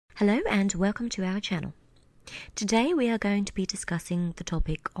Hello and welcome to our channel. Today we are going to be discussing the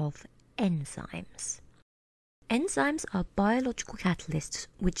topic of enzymes. Enzymes are biological catalysts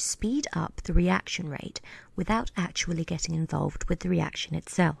which speed up the reaction rate without actually getting involved with the reaction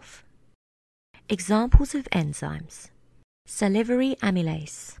itself. Examples of enzymes: salivary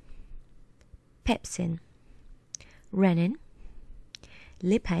amylase, pepsin, renin,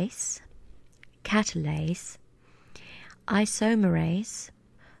 lipase, catalase, isomerase,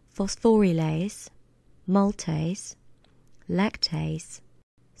 phosphorylase, maltase, lactase,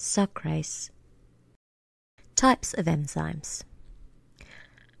 sucrase. Types of enzymes.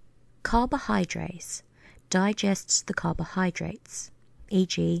 Carbohydrase digests the carbohydrates,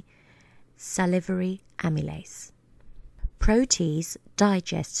 e.g. salivary amylase. Protease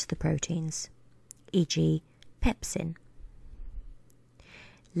digests the proteins, e.g. pepsin.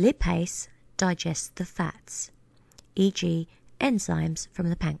 Lipase digests the fats, e.g. enzymes from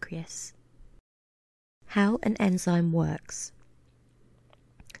the pancreas. How an enzyme works.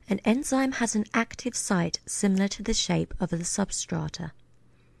 An enzyme has an active site similar to the shape of the substrata.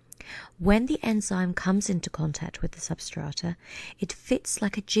 When the enzyme comes into contact with the substrata, it fits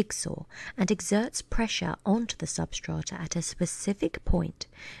like a jigsaw and exerts pressure onto the substrata at a specific point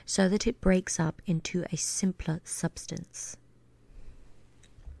so that it breaks up into a simpler substance.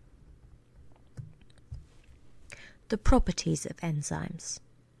 The properties of enzymes.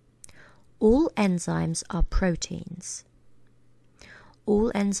 All enzymes are proteins.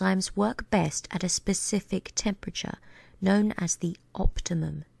 All enzymes work best at a specific temperature, known as the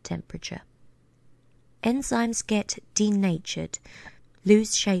optimum temperature. Enzymes get denatured,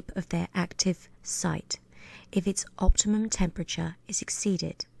 lose shape of their active site, if its optimum temperature is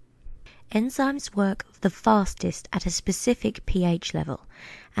exceeded. Enzymes work the fastest at a specific pH level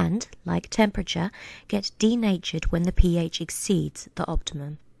and, like temperature, get denatured when the pH exceeds the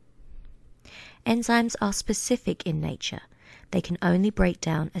optimum. Enzymes are specific in nature. They can only break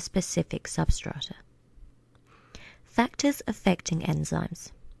down a specific substrata. Factors affecting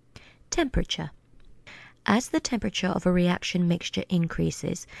enzymes. Temperature. As the temperature of a reaction mixture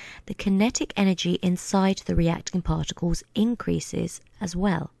increases, the kinetic energy inside the reacting particles increases as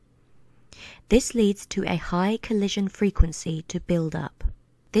well. This leads to a high collision frequency to build up.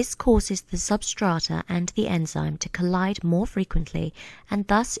 This causes the substrata and the enzyme to collide more frequently and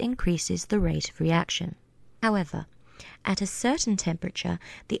thus increases the rate of reaction. However, at a certain temperature,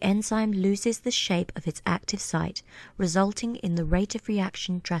 the enzyme loses the shape of its active site, resulting in the rate of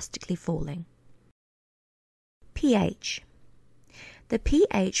reaction drastically falling. pH. The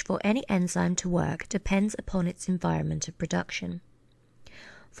pH for any enzyme to work depends upon its environment of production.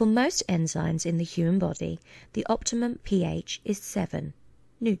 For most enzymes in the human body, the optimum pH is 7,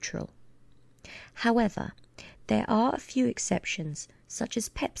 neutral. However, there are a few exceptions, such as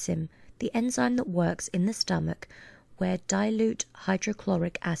pepsin, the enzyme that works in the stomach where dilute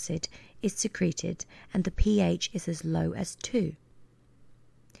hydrochloric acid is secreted and the pH is as low as 2.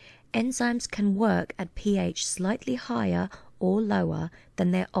 Enzymes can work at pH slightly higher or lower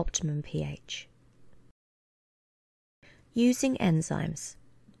than their optimum pH. Using enzymes.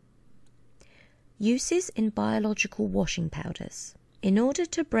 Uses in biological washing powders. In order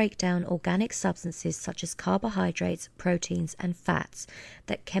to break down organic substances such as carbohydrates, proteins, and fats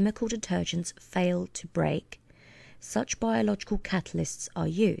that chemical detergents fail to break, such biological catalysts are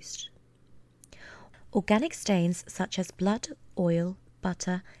used. Organic stains such as blood, oil,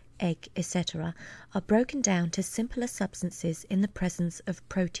 butter, egg, etc. are broken down to simpler substances in the presence of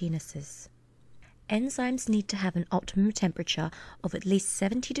proteinases. Enzymes need to have an optimum temperature of at least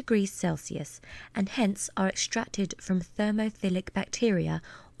 70 degrees Celsius and hence are extracted from thermophilic bacteria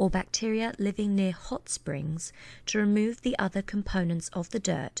or bacteria living near hot springs to remove the other components of the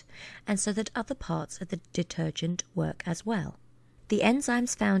dirt and so that other parts of the detergent work as well. The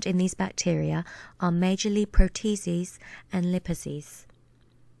enzymes found in these bacteria are majorly proteases and lipases.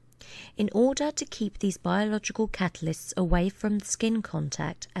 In order to keep these biological catalysts away from skin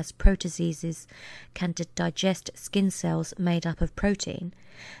contact, as proteases can digest skin cells made up of protein,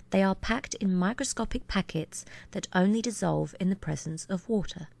 they are packed in microscopic packets that only dissolve in the presence of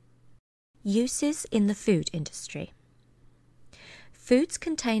water. Uses in the food industry. Foods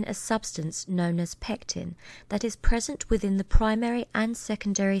contain a substance known as pectin that is present within the primary and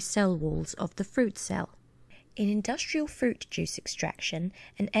secondary cell walls of the fruit cell. In industrial fruit juice extraction,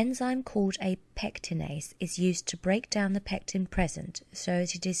 an enzyme called a pectinase is used to break down the pectin present so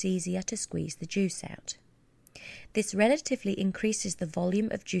that it is easier to squeeze the juice out. This relatively increases the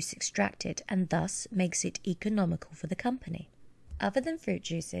volume of juice extracted and thus makes it economical for the company. Other than fruit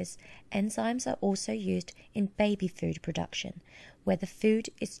juices, enzymes are also used in baby food production, where the food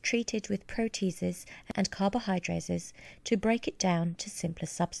is treated with proteases and carbohydrates to break it down to simpler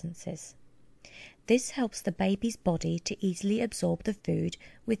substances. This helps the baby's body to easily absorb the food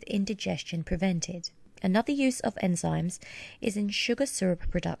with indigestion prevented. Another use of enzymes is in sugar syrup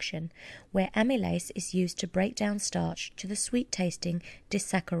production, where amylase is used to break down starch to the sweet-tasting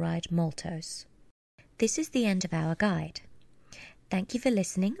disaccharide maltose. This is the end of our guide. Thank you for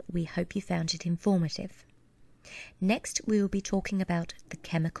listening. We hope you found it informative. Next, we will be talking about the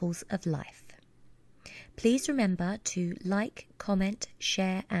chemicals of life. Please remember to like, comment,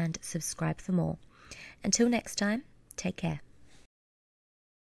 share, and subscribe for more. Until next time, take care.